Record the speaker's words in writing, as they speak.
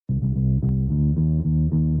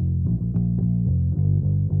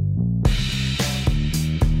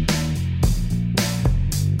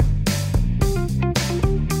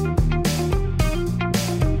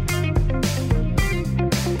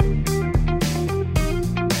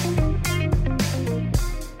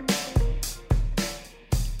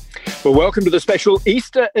Well, welcome to the special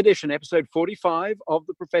Easter edition, episode 45 of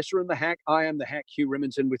The Professor and the Hack. I am the Hack, Hugh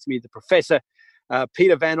Rimmons, with me, the Professor,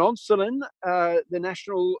 Peter Van Onselen, the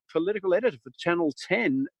National Political Editor for Channel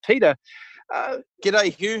 10. Peter.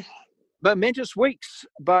 G'day, Hugh. Momentous weeks,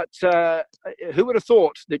 but who would have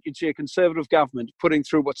thought that you'd see a Conservative government putting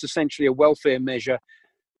through what's essentially a welfare measure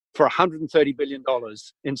for $130 billion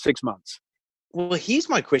in 6 months? Well, here's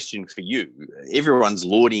my question for you. Everyone's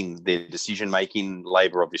lauding their decision-making.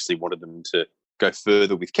 Labor obviously wanted them to go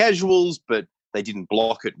further with casuals, but they didn't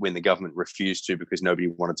block it when the government refused to because nobody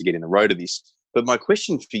wanted to get in the road of this. But my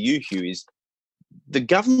question for you, Hugh, is the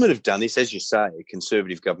government have done this, as you say, a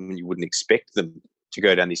Conservative government, you wouldn't expect them to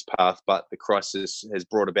go down this path, but the crisis has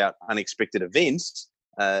brought about unexpected events.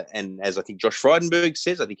 And as I think Josh Frydenberg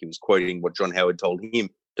says, I think he was quoting what John Howard told him,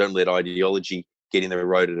 don't let ideology get in the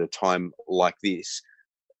road at a time like this.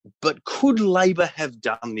 But could Labor have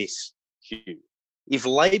done this, Hugh? If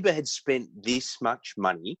Labor had spent this much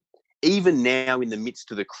money, even now in the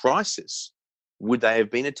midst of the crisis, would they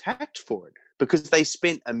have been attacked for it? Because they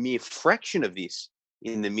spent a mere fraction of this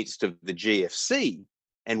in the midst of the GFC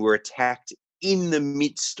and were attacked in the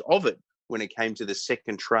midst of it when it came to the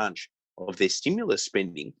second tranche of their stimulus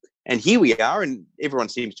spending. And here we are, and everyone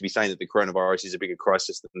seems to be saying that the coronavirus is a bigger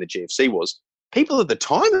crisis than the GFC was. People at the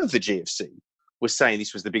time of the GFC were saying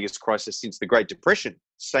this was the biggest crisis since the Great Depression.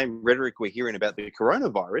 Same rhetoric we're hearing about the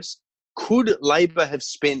coronavirus. Could Labor have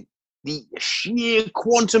spent the sheer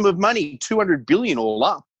quantum of money, $200 billion all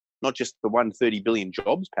up, not just the $130 billion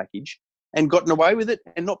jobs package, and gotten away with it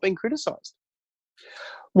and not been criticised?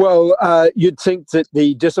 Well, you'd think that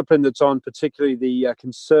the discipline that's on, particularly the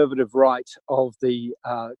Conservative right of the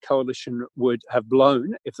coalition, would have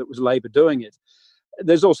blown if it was Labor doing it.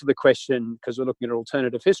 There's also the question, because we're looking at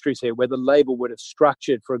alternative histories here, whether Labor would have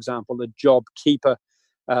structured, for example, the JobKeeper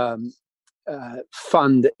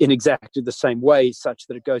fund in exactly the same way, such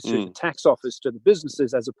that it goes through the tax office to the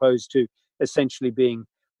businesses, as opposed to essentially being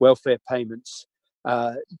welfare payments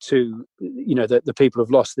to the people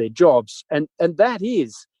who've lost their jobs. And that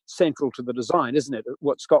is central to the design, isn't it?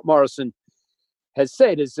 What Scott Morrison has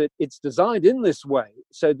said is that it's designed in this way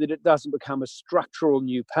so that it doesn't become a structural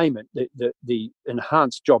new payment. The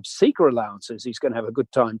enhanced job seeker allowances, he's going to have a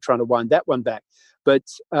good time trying to wind that one back. But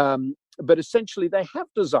essentially they have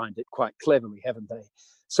designed it quite cleverly, haven't they?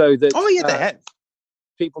 So that they have.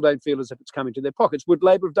 People don't feel as if it's coming to their pockets. Would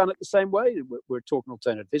Labor have done it the same way? We're talking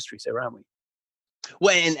alternative histories here, aren't we?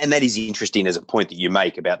 Well, and that is interesting as a point that you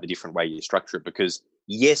make about the different way you structure it, because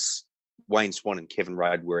yes, Wayne Swan and Kevin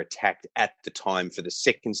Rudd were attacked at the time for the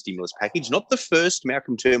second stimulus package, not the first.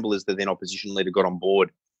 Malcolm Turnbull, as the then opposition leader, got on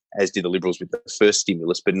board, as did the Liberals with the first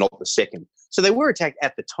stimulus, but not the second. So they were attacked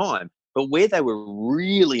at the time, but where they were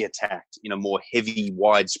really attacked in a more heavy,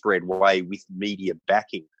 widespread way with media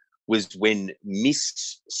backing was when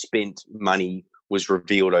misspent money was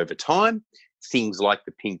revealed over time, things like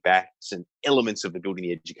the pink bats and elements of the Building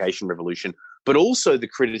the Education Revolution, but also the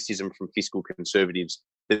criticism from fiscal conservatives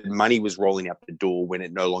that money was rolling out the door when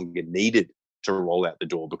it no longer needed to roll out the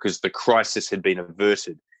door because the crisis had been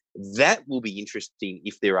averted. That will be interesting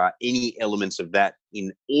if there are any elements of that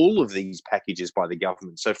in all of these packages by the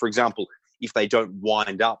government. So, for example, if they don't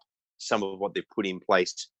wind up some of what they've put in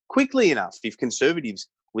place quickly enough, if conservatives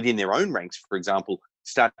within their own ranks, for example,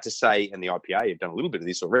 start to say, and the IPA have done a little bit of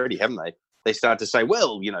this already, haven't they? They start to say,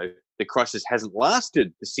 well, the crisis hasn't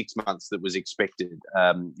lasted the 6 months that was expected,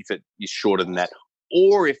 if it is shorter than that.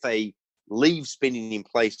 Or if they leave spending in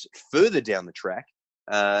place further down the track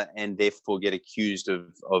and therefore get accused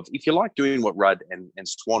of, if you like, doing what Rudd and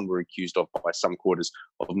Swan were accused of by some quarters,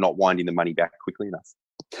 of not winding the money back quickly enough.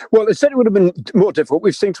 Well, it certainly would have been more difficult.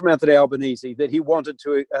 We've seen from Anthony Albanese that he wanted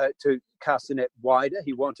to cast the net wider.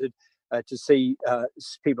 He wanted to see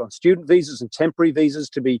people on student visas and temporary visas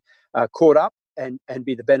to be caught up and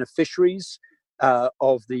be the beneficiaries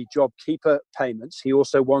of the JobKeeper payments. He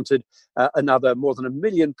also wanted another more than 1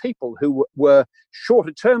 million people who were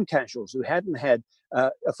shorter-term casuals, who hadn't had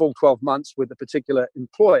a full 12 months with a particular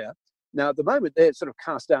employer. Now, at the moment, they're sort of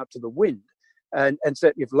cast out to the wind. And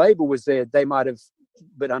certainly if Labor was there, they might have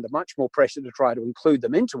been under much more pressure to try to include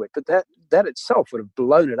them into it. But that itself would have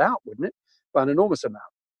blown it out, wouldn't it, by an enormous amount?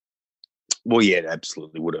 Well, yeah, it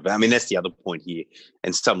absolutely would have. I mean, that's the other point here.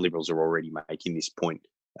 And some Liberals are already making this point,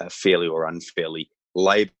 fairly or unfairly.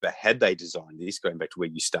 Labor, had they designed this, going back to where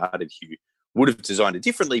you started, Hugh, would have designed it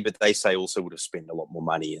differently, but they say also would have spent a lot more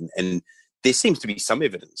money. And there seems to be some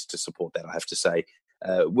evidence to support that, I have to say.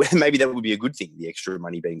 Maybe that would be a good thing, the extra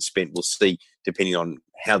money being spent. We'll see, depending on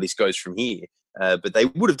how this goes from here. But they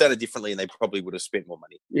would have done it differently, and they probably would have spent more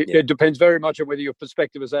money. It depends very much on whether your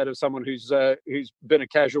perspective is that of someone who's been a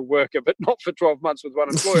casual worker, but not for 12 months with one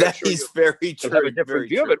employer. That is very true. Have a different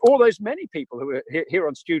view of it. All those many people who are here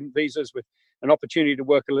on student visas with an opportunity to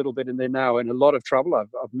work a little bit, and they're now in a lot of trouble.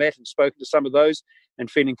 I've met and spoken to some of those and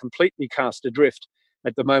feeling completely cast adrift.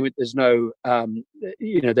 At the moment, there's no,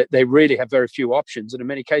 that they really have very few options. And in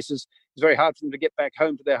many cases, it's very hard for them to get back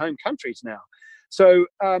home to their home countries now. So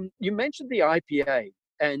you mentioned the IPA,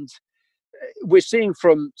 and we're seeing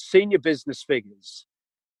from senior business figures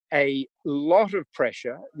a lot of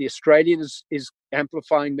pressure. The Australian is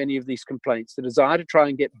amplifying many of these complaints, the desire to try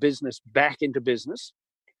and get business back into business,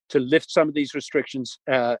 to lift some of these restrictions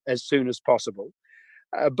as soon as possible.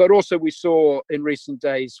 But also we saw in recent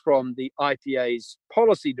days from the IPA's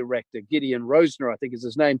policy director, Gideon Rosner, I think is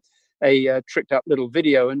his name, a tricked up little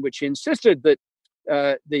video in which he insisted that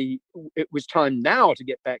it was time now to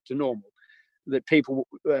get back to normal, that people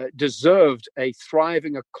deserved a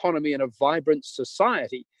thriving economy and a vibrant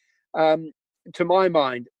society. To my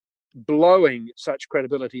mind, blowing such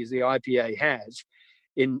credibility as the IPA has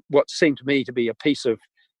in what seemed to me to be a piece of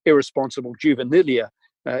irresponsible juvenilia,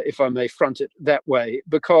 if I may front it that way,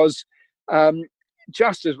 because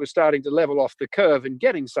just as we're starting to level off the curve and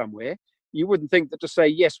getting somewhere, you wouldn't think that to say,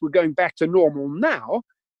 yes, we're going back to normal now,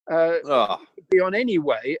 be on any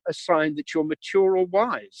way a sign that you're mature or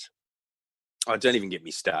wise. Oh, don't even get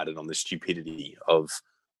me started on the stupidity of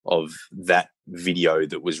that video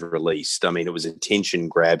that was released. I mean, it was attention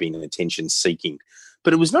grabbing and attention seeking,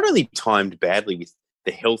 but it was not only timed badly with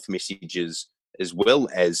the health messages as well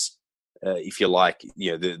as, if you like,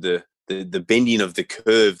 the bending of the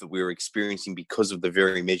curve that we were experiencing because of the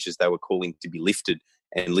very measures they were calling to be lifted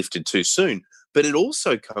and lifted too soon. But it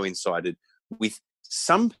also coincided with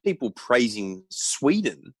some people praising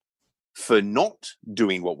Sweden for not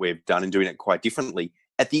doing what we've done and doing it quite differently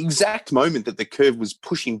at the exact moment that the curve was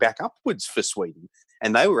pushing back upwards for Sweden.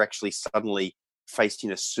 And they were actually suddenly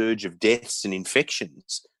facing a surge of deaths and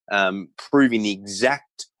infections, proving the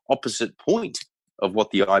exact opposite point of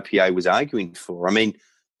what the IPA was arguing for. I mean,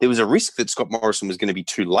 there was a risk that Scott Morrison was going to be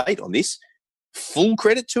too late on this. Full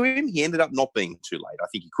credit to him, he ended up not being too late. I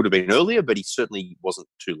think he could have been earlier, but he certainly wasn't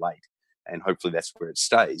too late. And hopefully that's where it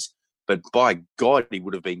stays. But by God, he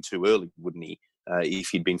would have been too early, wouldn't he, if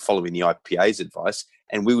he'd been following the IPA's advice?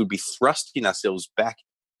 And we would be thrusting ourselves back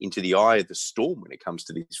into the eye of the storm when it comes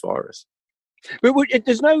to this virus. But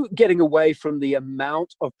there's no getting away from the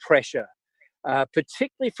amount of pressure,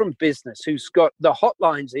 particularly from business, who's got the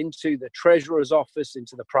hotlines into the Treasurer's office,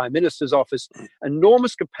 into the Prime Minister's office,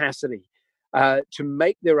 enormous capacity to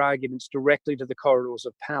make their arguments directly to the corridors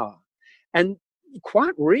of power. And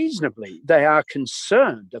quite reasonably, they are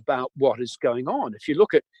concerned about what is going on. If you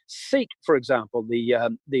look at Seek, for example,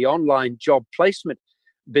 the online job placement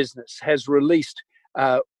business has released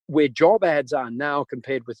where job ads are now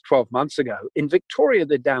compared with 12 months ago. In Victoria,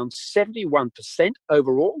 they're down 71%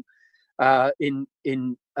 overall. In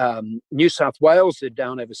New South Wales, they're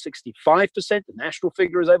down over 65%. The national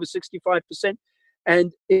figure is over 65%.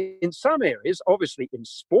 And in some areas, obviously in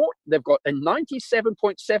sport, they've got a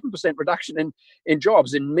 97.7% reduction in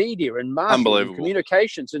jobs in media and marketing and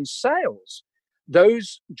communications and sales.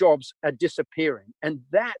 Those jobs are disappearing. And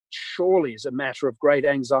that surely is a matter of great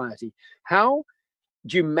anxiety. How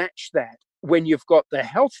do you match that when you've got the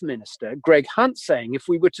health minister, Greg Hunt, saying if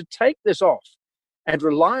we were to take this off and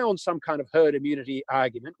rely on some kind of herd immunity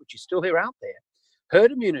argument, which you still hear out there,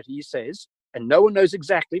 herd immunity, he says, and no one knows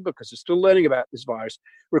exactly because they're still learning about this virus,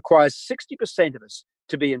 requires 60% of us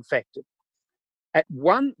to be infected.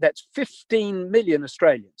 That's 15 million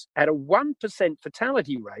Australians. At a 1%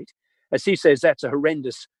 fatality rate, as he says, that's a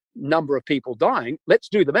horrendous number of people dying. Let's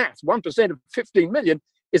do the math. 1% of 15 million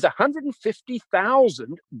is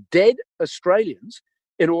 150,000 dead Australians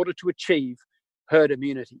in order to achieve herd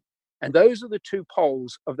immunity. And those are the two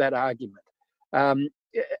poles of that argument.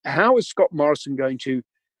 How is Scott Morrison going to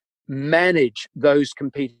manage those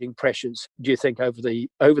competing pressures, do you think, over the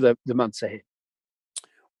months ahead?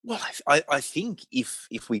 Well, I think if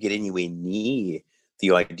we get anywhere near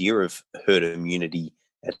the idea of herd immunity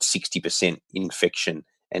at 60% infection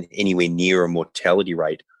and anywhere near a mortality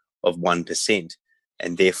rate of 1%,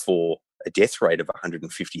 and therefore a death rate of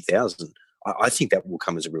 150,000, I think that will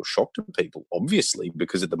come as a real shock to people, obviously,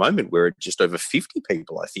 because at the moment we're at just over 50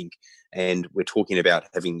 people, I think, and we're talking about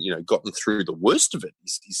having, gotten through the worst of it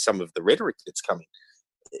is some of the rhetoric that's coming.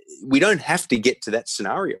 We don't have to get to that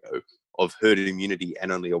scenario of herd immunity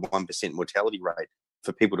and only a 1% mortality rate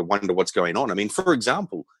for people to wonder what's going on. I mean, for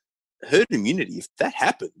example, herd immunity, if that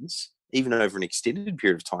happens, even over an extended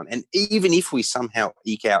period of time, and even if we somehow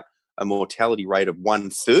eke out a mortality rate of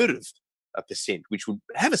 1/3%, which would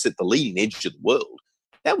have us at the leading edge of the world,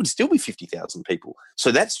 that would still be 50,000 people.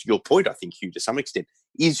 So that's your point, I think, Hugh, to some extent.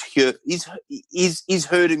 Is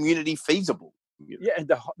herd immunity feasible? Yeah,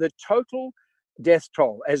 and the total death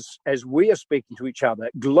toll, as we are speaking to each other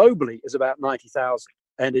globally, is about 90,000,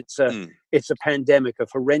 and it's a pandemic of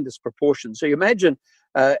horrendous proportions. So you imagine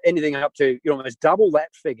anything up to almost double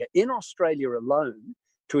that figure in Australia alone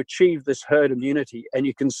to achieve this herd immunity, and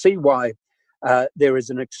you can see why there is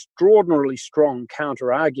an extraordinarily strong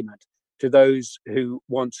counter argument to those who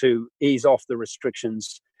want to ease off the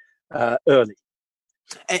restrictions early.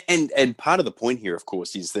 And part of the point here, of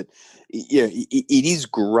course, is that it is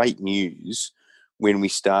great news when we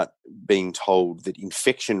start being told that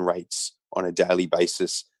infection rates on a daily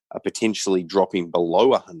basis are potentially dropping below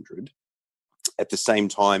 100 at the same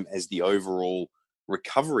time as the overall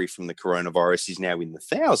recovery from the coronavirus is now in the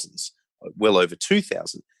thousands, well over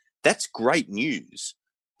 2,000. That's great news.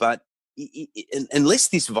 But unless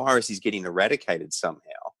this virus is getting eradicated somehow,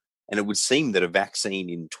 and it would seem that a vaccine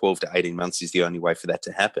in 12 to 18 months is the only way for that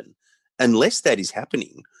to happen, unless that is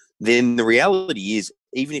happening, then the reality is,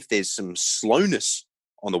 even if there's some slowness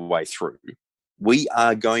on the way through, we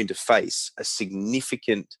are going to face a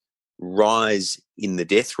significant rise in the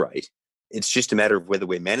death rate. It's just a matter of whether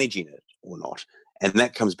we're managing it or not. And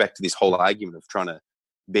that comes back to this whole argument of trying to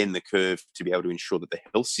bend the curve to be able to ensure that the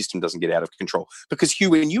health system doesn't get out of control. Because,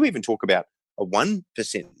 Hugh, when you even talk about a 1%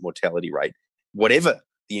 mortality rate, whatever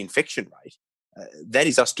the infection rate, that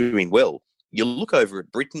is us doing well. You look over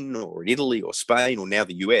at Britain or at Italy or Spain or now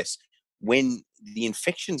the US, when the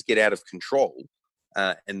infections get out of control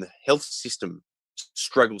and the health system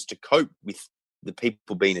struggles to cope with the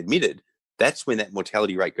people being admitted, that's when that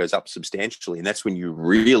mortality rate goes up substantially. And that's when you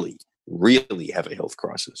really, really have a health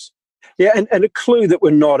crisis. Yeah, and a clue that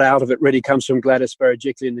we're not out of it really comes from Gladys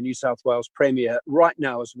Berejiklian, the New South Wales Premier. Right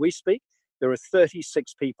now, as we speak, there are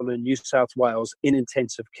 36 people in New South Wales in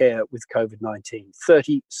intensive care with COVID-19.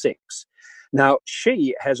 36. Now,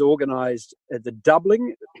 she has organised the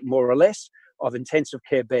doubling, more or less, of intensive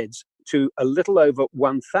care beds to a little over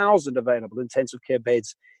 1,000 available intensive care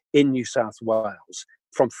beds in New South Wales.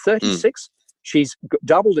 From 36, she's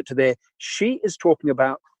doubled it to there. She is talking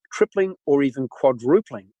about tripling or even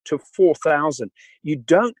quadrupling to 4,000. You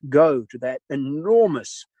don't go to that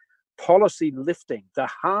enormous policy lifting, the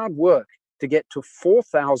hard work to get to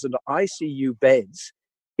 4,000 ICU beds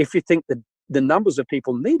if you think that the numbers of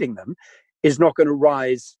people needing them is not going to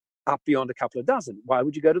rise up beyond a couple of dozen. Why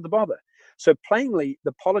would you go to the bother? So plainly,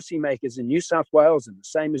 the policymakers in New South Wales, and the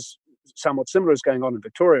same as somewhat similar is going on in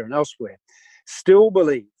Victoria and elsewhere, still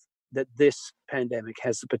believe that this pandemic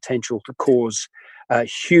has the potential to cause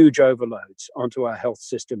huge overloads onto our health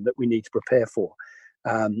system that we need to prepare for,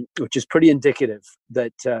 which is pretty indicative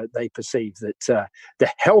that they perceive that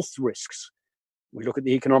the health risks, we look at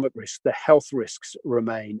the economic risks, the health risks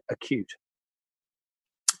remain acute.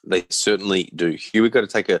 They certainly do. Hugh, we've got to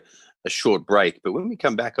take a short break, but when we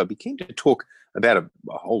come back, I'd be keen to talk about a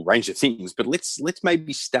whole range of things, but let's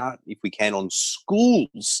maybe start, if we can, on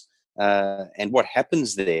schools and what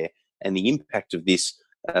happens there and the impact of this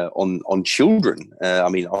on children. I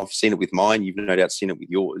mean, I've seen it with mine. You've no doubt seen it with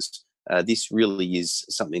yours. This really is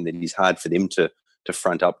something that is hard for them to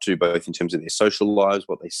front up to, both in terms of their social lives,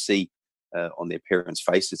 what they see on their parents'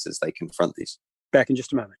 faces as they confront this. Back in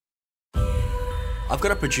just a moment. I've got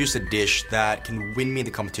to produce a dish that can win me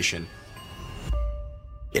the competition.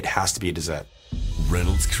 It has to be a dessert.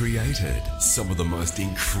 Reynolds created some of the most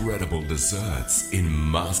incredible desserts in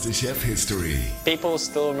MasterChef history. People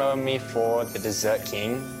still know me for the dessert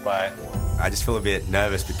king, but I just feel a bit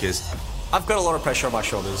nervous because I've got a lot of pressure on my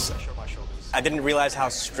shoulders. I didn't realize how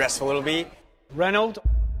stressful it'll be. Reynolds,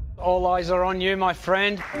 all eyes are on you, my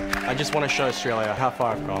friend. I just want to show Australia how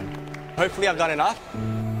far I've come. Hopefully I've done enough.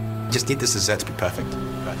 Just need this dessert to be perfect.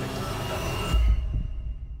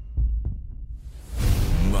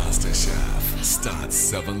 MasterChef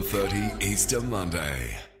starts 7:30 Easter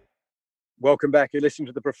Monday. Welcome back. You're listening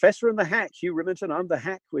to The Professor and the Hack. Hugh Riminton, I'm the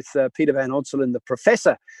Hack with Peter Van Onselen, the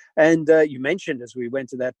Professor. And you mentioned as we went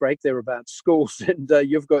to that break there about schools, and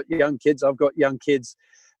you've got young kids, I've got young kids.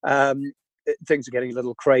 Things are getting a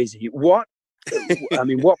little crazy. What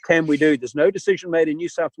can we do? There's no decision made in New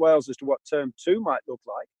South Wales as to what term 2 might look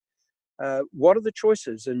like. What are the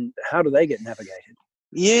choices and how do they get navigated?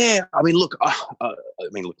 Yeah, I mean, look, our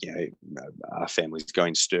family's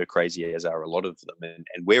going stir crazy, as are a lot of them, and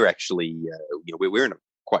we're actually, we're in a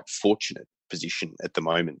quite fortunate position at the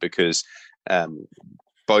moment because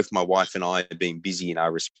both my wife and I have been busy in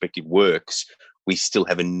our respective works. we still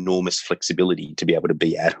have enormous flexibility to be able to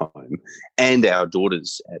be at home. And our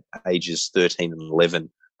daughters at ages 13 and 11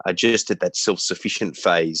 are just at that self-sufficient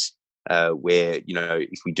phase where,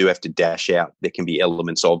 if we do have to dash out, there can be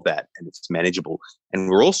elements of that and it's manageable. And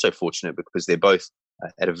we're also fortunate because they're both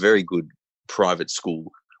at a very good private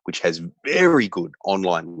school, which has very good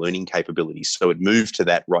online learning capabilities. So it moved to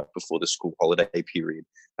that right before the school holiday period.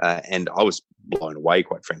 And I was blown away,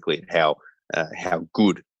 quite frankly, at how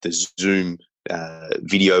good the Zoom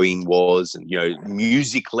videoing was, and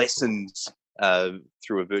music lessons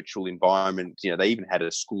through a virtual environment. They even had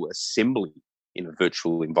a school assembly in a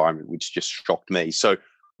virtual environment, which just shocked me. So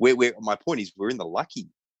my point is, we're in the lucky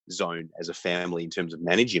zone as a family in terms of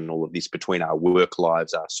managing all of this between our work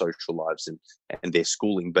lives, our social lives, and their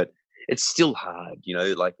schooling. But it's still hard,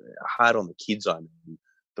 like hard on the kids, I mean,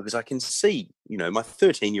 because I can see, my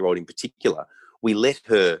 13-year-old in particular, we let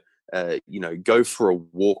her go for a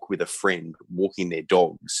walk with a friend, walking their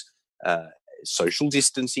dogs, social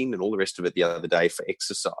distancing and all the rest of it the other day for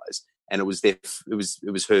exercise. And it was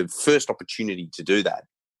her first opportunity to do that.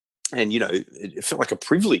 And, it felt like a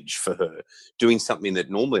privilege for her, doing something that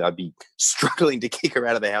normally I'd be struggling to kick her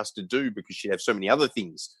out of the house to do, because she'd have so many other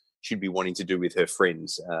things she'd be wanting to do with her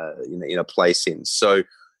friends in a play sense. So,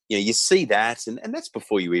 you see that, and that's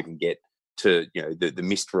before you even get to, the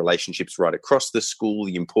missed relationships right across the school,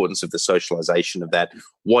 the importance of the socialization of that.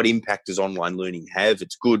 What impact does online learning have?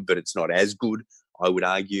 It's good, but it's not as good, I would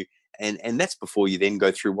argue. And that's before you then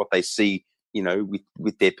go through what they see,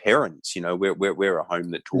 with their parents. We're a home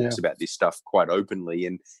that talks about this stuff quite openly,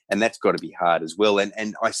 and that's got to be hard as well.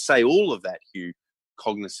 And I say all of that, Hugh,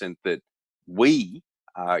 cognizant that we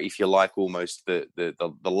are, if you like, almost the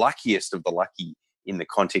luckiest of the lucky in the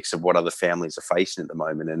context of what other families are facing at the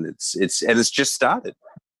moment, and it's just started.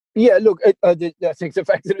 Yeah, look, I think the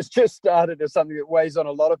fact that it's just started is something that weighs on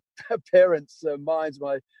a lot of parents' minds.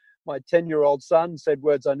 My 10-year-old son said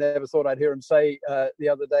words I never thought I'd hear him say the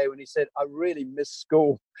other day, when he said, "I really miss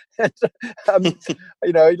school." And,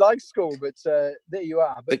 he likes school, but there you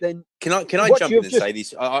are. But then, can I jump in and say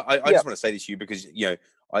this? I just want to say this to you because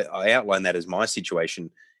I outlined that as my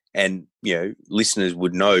situation, and listeners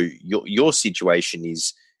would know your situation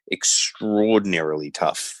is extraordinarily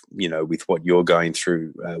tough. With what you're going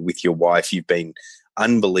through with your wife, you've been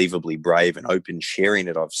unbelievably brave and open, sharing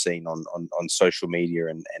it. I've seen on social media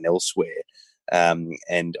and elsewhere,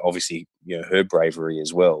 and obviously her bravery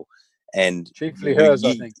as well, and chiefly hers,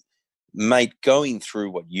 I think. Mate, going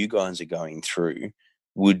through what you guys are going through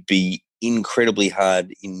would be incredibly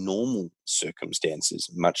hard in normal circumstances,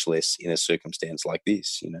 much less in a circumstance like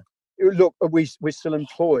this. Look, we're still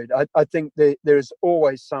employed. I think there's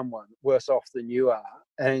always someone worse off than you are,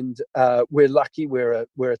 and we're lucky. We're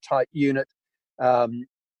a tight unit.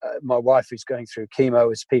 My wife, who's going through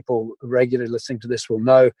chemo, as people regularly listening to this will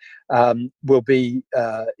know, will be,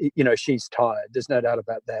 she's tired. There's no doubt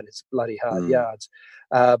about that. It's bloody hard yards.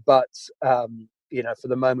 But for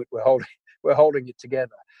the moment, we're holding it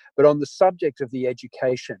together. But on the subject of the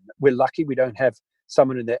education, we're lucky we don't have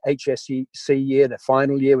someone in their HSC year, their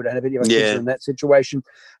final year. We don't have any of our kids in that situation.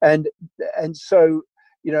 And so,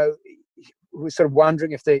 we're sort of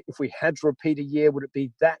wondering if we had to repeat a year, would it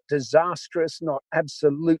be that disastrous? Not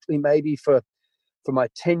absolutely, maybe for my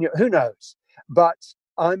tenure, who knows? But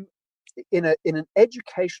I'm in an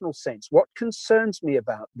educational sense. What concerns me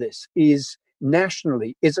about this is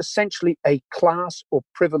nationally is essentially a class or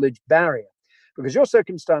privilege barrier, because your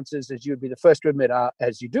circumstances, as you'd be the first to admit, are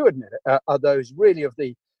those really of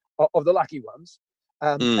the lucky ones.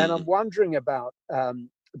 And I'm wondering about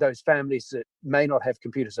those families that may not have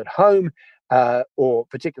computers at home, or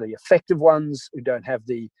particularly effective ones who don't have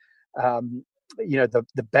the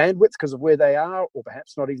bandwidth because of where they are, or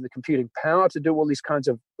perhaps not even the computing power to do all these kinds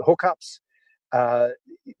of hookups.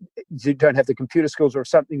 You don't have the computer skills, or if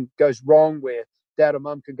something goes wrong where dad or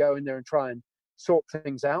mum can go in there and try and sort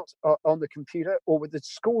things out on the computer, or with the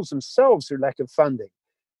schools themselves through lack of funding,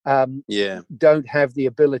 don't have the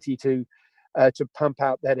ability to pump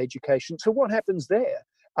out that education. So what happens there?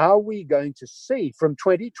 Are we going to see from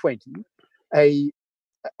 2020 a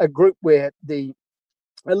group where the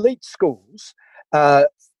elite schools are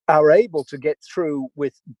able to get through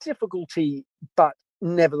with difficulty, but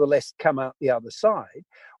nevertheless come out the other side,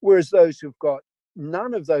 whereas those who've got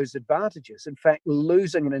none of those advantages, in fact,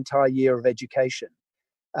 losing an entire year of education?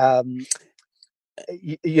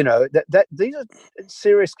 These are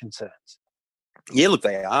serious concerns. Yeah, look,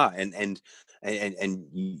 they are, and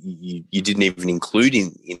you didn't even include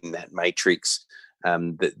in that matrix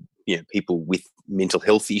that people with mental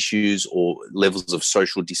health issues or levels of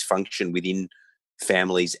social dysfunction within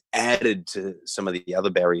families, added to some of the other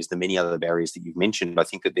barriers, the many other barriers that you've mentioned. I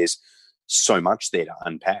think that there's so much there to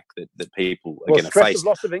unpack that people are going to stress face. Of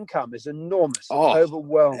loss of income is enormous. Oh,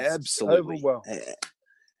 overwhelmed. Absolutely. Overwhelmed.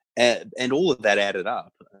 And all of that added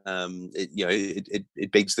up,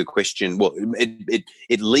 it begs the question. Well,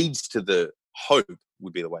 it leads to the hope,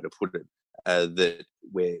 would be the way to put it, that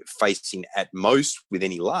we're facing at most, with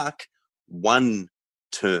any luck, one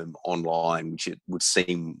term online, which it would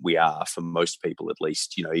seem we are for most people, at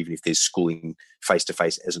least. Even if there's schooling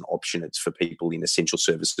face-to-face as an option, it's for people in essential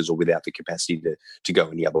services or without the capacity to go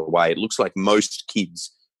any other way. It looks like most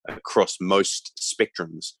kids across most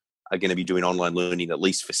spectrums are going to be doing online learning, at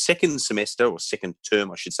least for second semester or second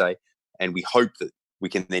term, I should say. And we hope that we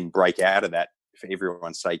can then break out of that for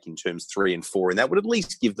everyone's sake in terms 3 and 4. And that would at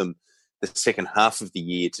least give them the second half of the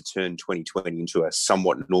year to turn 2020 into a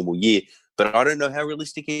somewhat normal year. But I don't know how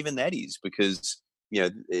realistic even that is, because,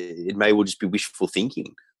 it may well just be wishful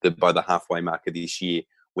thinking that by the halfway mark of this year,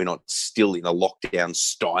 we're not still in a lockdown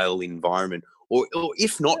style environment, or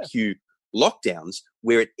if not, Hugh, lockdowns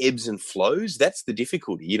where it ebbs and flows. That's the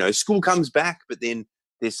difficulty. School comes back, but then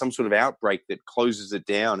there's some sort of outbreak that closes it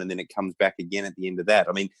down, and then it comes back again at the end of that.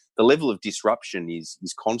 I mean, the level of disruption is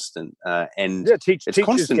constant, and teachers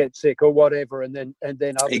constant. Get sick or whatever, and then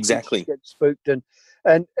other exactly teachers get spooked, and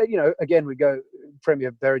again we go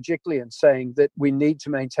Premier Berejiklian saying that we need to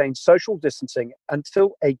maintain social distancing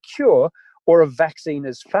until a cure or a vaccine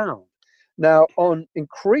is found. Now, on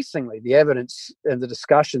increasingly, the evidence and the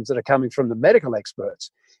discussions that are coming from the medical experts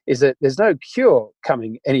is that there's no cure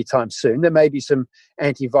coming anytime soon. There may be some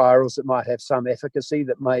antivirals that might have some efficacy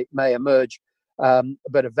that may emerge,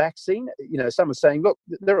 but a vaccine, some are saying, look,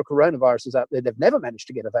 there are coronaviruses out there, they've never managed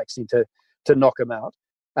to get a vaccine to knock them out.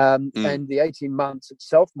 And the 18 months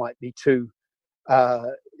itself might be too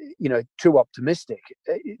optimistic.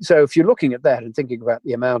 So if you're looking at that and thinking about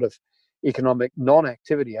the amount of economic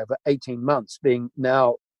non-activity over 18 months being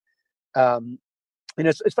now,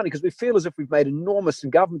 it's funny because we feel as if we've made enormous,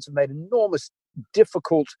 and governments have made enormous,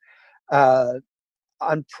 difficult,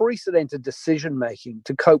 unprecedented decision-making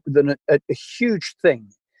to cope with a huge thing.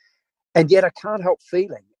 And yet I can't help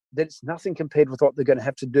feeling that it's nothing compared with what they're going to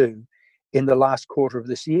have to do in the last quarter of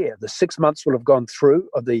this year. The 6 months will have gone through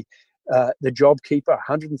of the JobKeeper,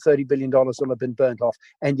 $130 billion will have been burnt off.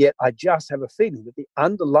 And yet I just have a feeling that the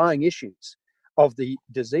underlying issues of the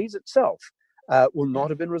disease itself will not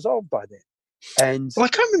have been resolved by then. And I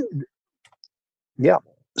can't remember. Yeah.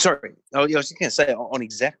 Sorry. I was just going to say on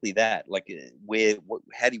exactly that,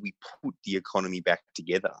 how do we put the economy back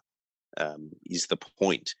together is the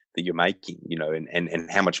point that you're making,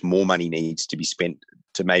 and how much more money needs to be spent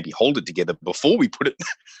to maybe hold it together before we put it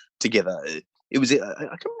together. It was, I can't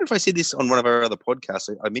remember if I said this on one of our other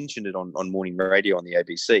podcasts. I mentioned it on morning radio on the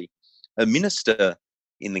ABC. A minister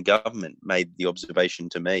in the government made the observation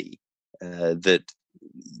to me that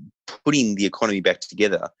putting the economy back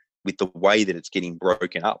together with the way that it's getting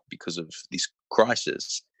broken up because of this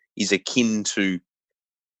crisis is akin to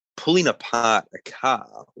pulling apart a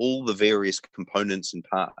car, all the various components and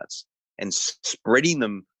parts, and spreading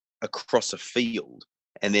them across a field,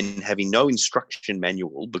 and then having no instruction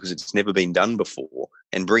manual because it's never been done before,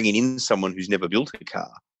 and bringing in someone who's never built a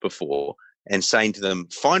car before and saying to them,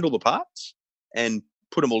 find all the parts and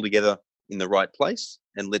put them all together in the right place,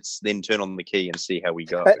 and let's then turn on the key and see how we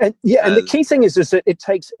go. And the key thing is that it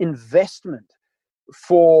takes investment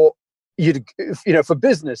for you to, for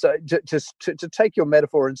business, to take your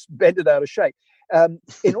metaphor and bend it out of shape.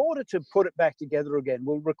 In order to put it back together again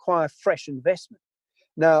will require fresh investment.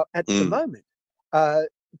 Now, at the moment,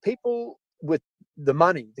 people with the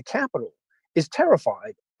money, the capital, is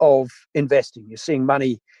terrified of investing. You're seeing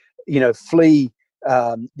money, flee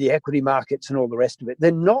the equity markets and all the rest of it.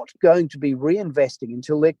 They're not going to be reinvesting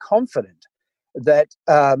until they're confident that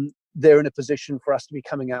they're in a position for us to be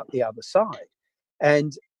coming out the other side.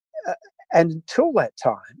 And until that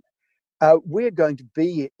time, we're going to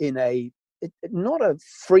be in not a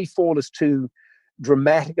free fall is too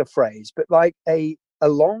dramatic a phrase, but like a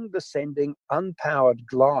long descending, unpowered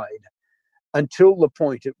glide until the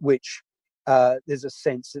point at which there's a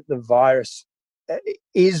sense that the virus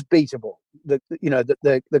is beatable, that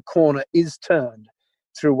the corner is turned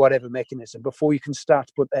through whatever mechanism before you can start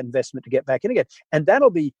to put that investment to get back in again. And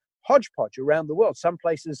that'll be hodgepodge around the world. Some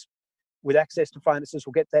places with access to finances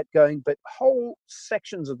will get that going, but whole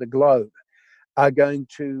sections of the globe are going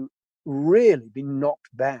to really be knocked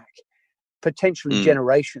back, potentially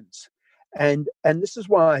generations. And this is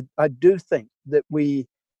why I do think that we're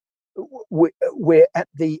at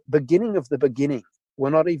the beginning of the beginning.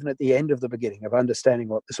 We're not even at the end of the beginning of understanding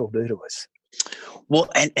what this will do to us. Well,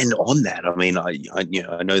 and on that, I mean,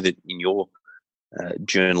 I know that in your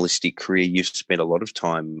journalistic career, you've spent a lot of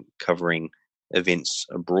time covering events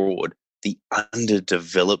abroad. The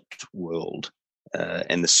underdeveloped world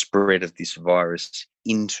and the spread of this virus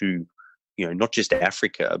into, not just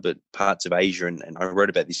Africa, but parts of Asia. And I wrote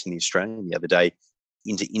about this in The Australian the other day,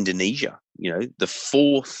 into Indonesia, the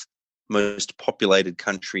fourth most populated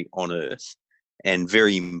country on earth and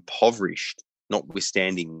very impoverished,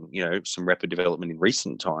 notwithstanding, some rapid development in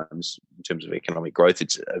recent times in terms of economic growth.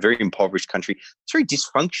 It's a very impoverished country. It's very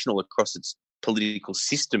dysfunctional across its political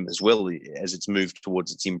system as well as it's moved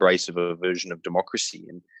towards its embrace of a version of democracy,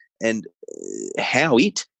 and how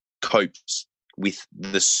it copes with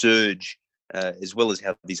the surge, as well as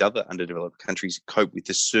how these other underdeveloped countries cope with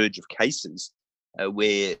the surge of cases,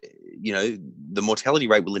 where, the mortality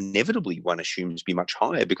rate will inevitably, one assumes, be much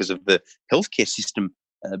higher because of the healthcare system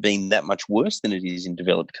being that much worse than it is in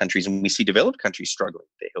developed countries. And we see developed countries struggling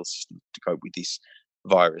with their health system to cope with this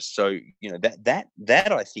virus. So,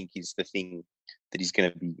 that I think is the thing that is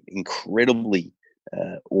going to be incredibly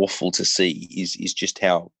awful to see is just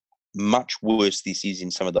how much worse this is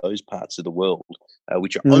in some of those parts of the world,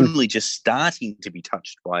 which are only just starting to be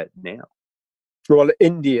touched by it now. Well,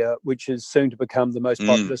 India, which is soon to become the most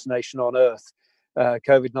populous nation on earth,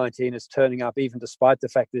 COVID-19 is turning up, even despite the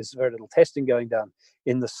fact there's very little testing going down,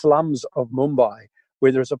 in the slums of Mumbai,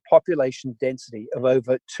 where there is a population density of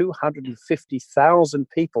over 250,000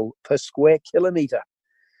 people per square kilometre.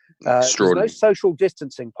 There's no social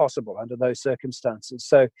distancing possible under those circumstances.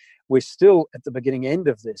 So we're still at the beginning end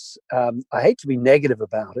of this. I hate to be negative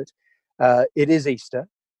about it. It is Easter.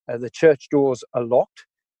 The church doors are locked.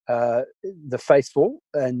 The faithful,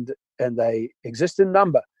 and they exist in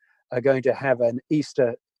number, are going to have an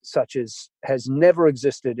Easter such as has never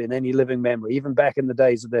existed in any living memory. Even back in the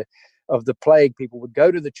days of the plague, people would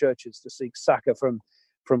go to the churches to seek succor from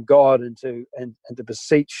God and to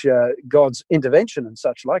beseech God's intervention and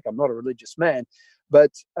such like. I'm not a religious man,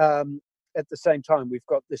 but at the same time, we've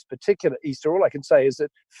got this particular Easter. All I can say is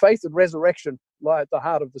that faith and resurrection lie at the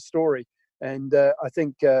heart of the story. And I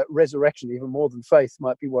think resurrection, even more than faith,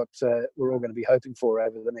 might be what we're all going to be hoping for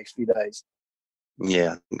over the next few days.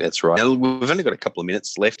 Yeah, that's right. Now, we've only got a couple of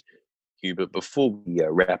minutes left, Hubert, before we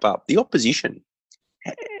wrap up. The opposition,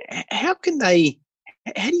 how do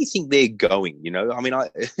you think they're going? I mean,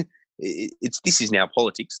 this is now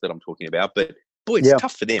politics that I'm talking about, but boy, it's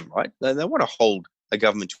tough for them, right? They want to hold a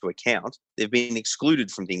government to account. They've been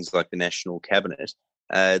excluded from things like the National Cabinet.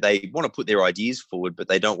 They want to put their ideas forward, but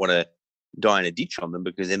they don't want to die in a ditch on them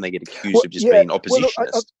because then they get accused of just being oppositionist.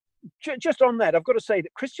 Well, just on that, I've got to say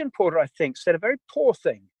that Christian Porter, I think, said a very poor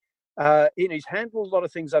thing. He's handled a lot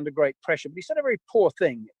of things under great pressure, but he said a very poor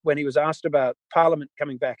thing when he was asked about Parliament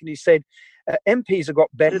coming back. And he said, MPs have got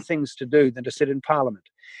better things to do than to sit in Parliament.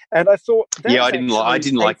 And I thought... I didn't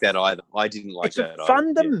like that either. It's a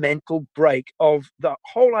fundamental break of the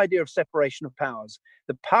whole idea of separation of powers.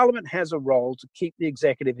 The Parliament has a role to keep the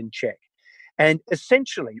executive in check. And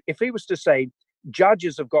essentially, if he was to say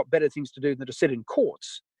judges have got better things to do than to sit in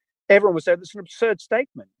courts, everyone would say that's an absurd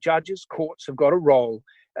statement. Judges, courts have got a role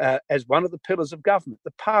as one of the pillars of government.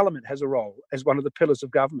 The Parliament has a role as one of the pillars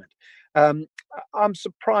of government. I'm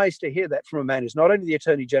surprised to hear that from a man who's not only the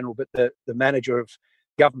Attorney General, but the manager of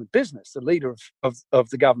government business, the leader of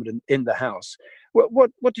the government in the House.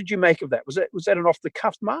 What did you make of that? Was that an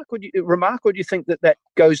off-the-cuff remark, or do you think that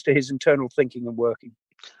goes to his internal thinking and working?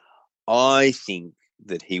 I think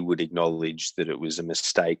that he would acknowledge that it was a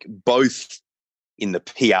mistake, both in the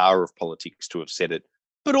PR of politics to have said it,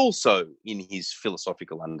 but also in his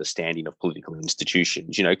philosophical understanding of political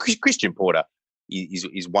institutions. Christian Porter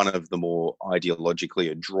is one of the more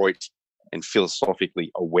ideologically adroit and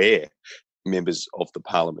philosophically aware members of the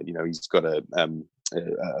Parliament. He's got a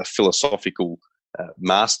philosophical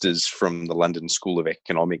master's from the London School of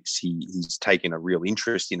Economics. He's taken a real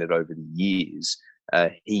interest in it over the years.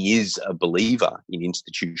 He is a believer in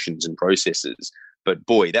institutions and processes. But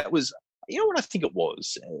boy, that was, what I think it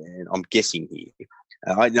was, and I'm guessing here.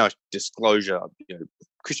 I know, disclosure,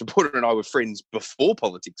 Christian Porter and I were friends before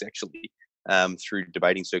politics, actually, through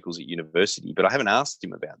debating circles at university. But I haven't asked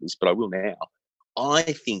him about this, but I will now. I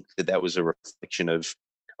think that was a reflection of,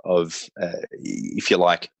 if you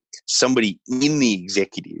like, somebody in the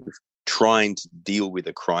executive trying to deal with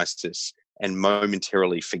a crisis and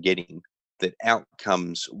momentarily forgetting that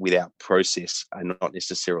outcomes without process are not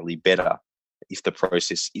necessarily better if the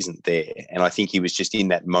process isn't there. And I think he was just in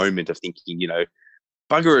that moment of thinking,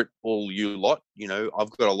 bugger it all, you lot. I've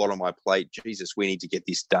got a lot on my plate. Jesus, we need to get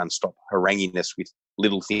this done. Stop haranguing us with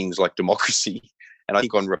little things like democracy. And I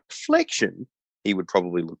think on reflection, he would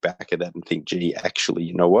probably look back at that and think, gee, actually,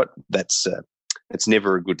 you know what? That's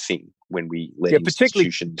never a good thing when we let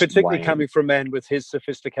institutions particularly weigh coming in. from a man with his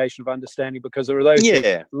sophistication of understanding, because there are those who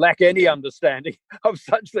lack any understanding of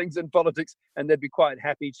such things in politics, and they'd be quite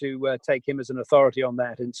happy to take him as an authority on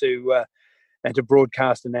that and to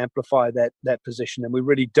broadcast and amplify that position. And we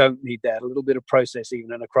really don't need that. A little bit of process,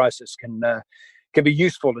 even in a crisis, can be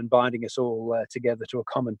useful in binding us all together to a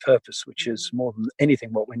common purpose, which is more than anything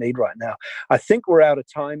what we need right now. I think we're out of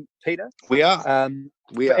time, Peter. We are.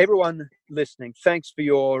 For everyone listening, thanks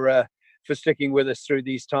for sticking with us through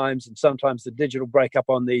these times, and sometimes the digital breakup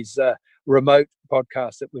on these remote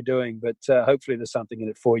podcasts that we're doing. But hopefully there's something in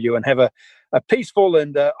it for you. And have a peaceful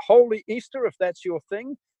and holy Easter if that's your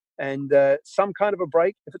thing, and some kind of a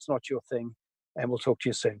break if it's not your thing. And we'll talk to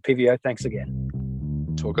you soon. PVO, thanks again.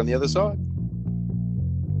 Talk on the other side.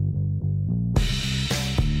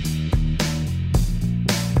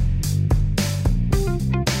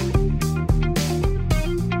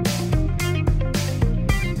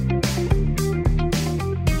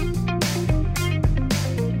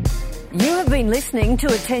 You have been listening to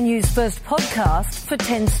a 10 News First podcast for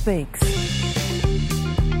 10 Speaks.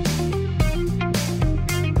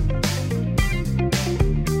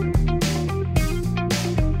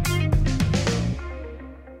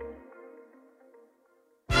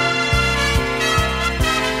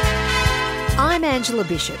 I'm Angela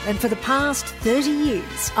Bishop, and for the past 30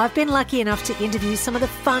 years, I've been lucky enough to interview some of the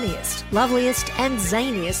funniest, loveliest and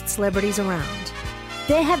zaniest celebrities around.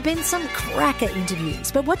 There have been some cracker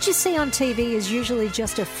interviews, but what you see on TV is usually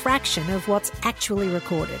just a fraction of what's actually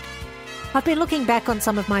recorded. I've been looking back on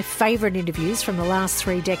some of my favourite interviews from the last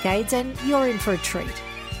 3 decades, and you're in for a treat.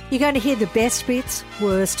 You're going to hear the best bits,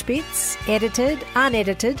 worst bits, edited,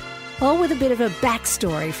 unedited, all with a bit of a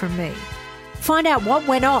backstory from me. Find out what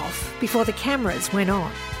went off before the cameras went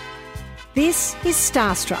on. This is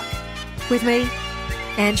Starstruck, with me,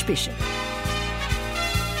 Ange Bishop.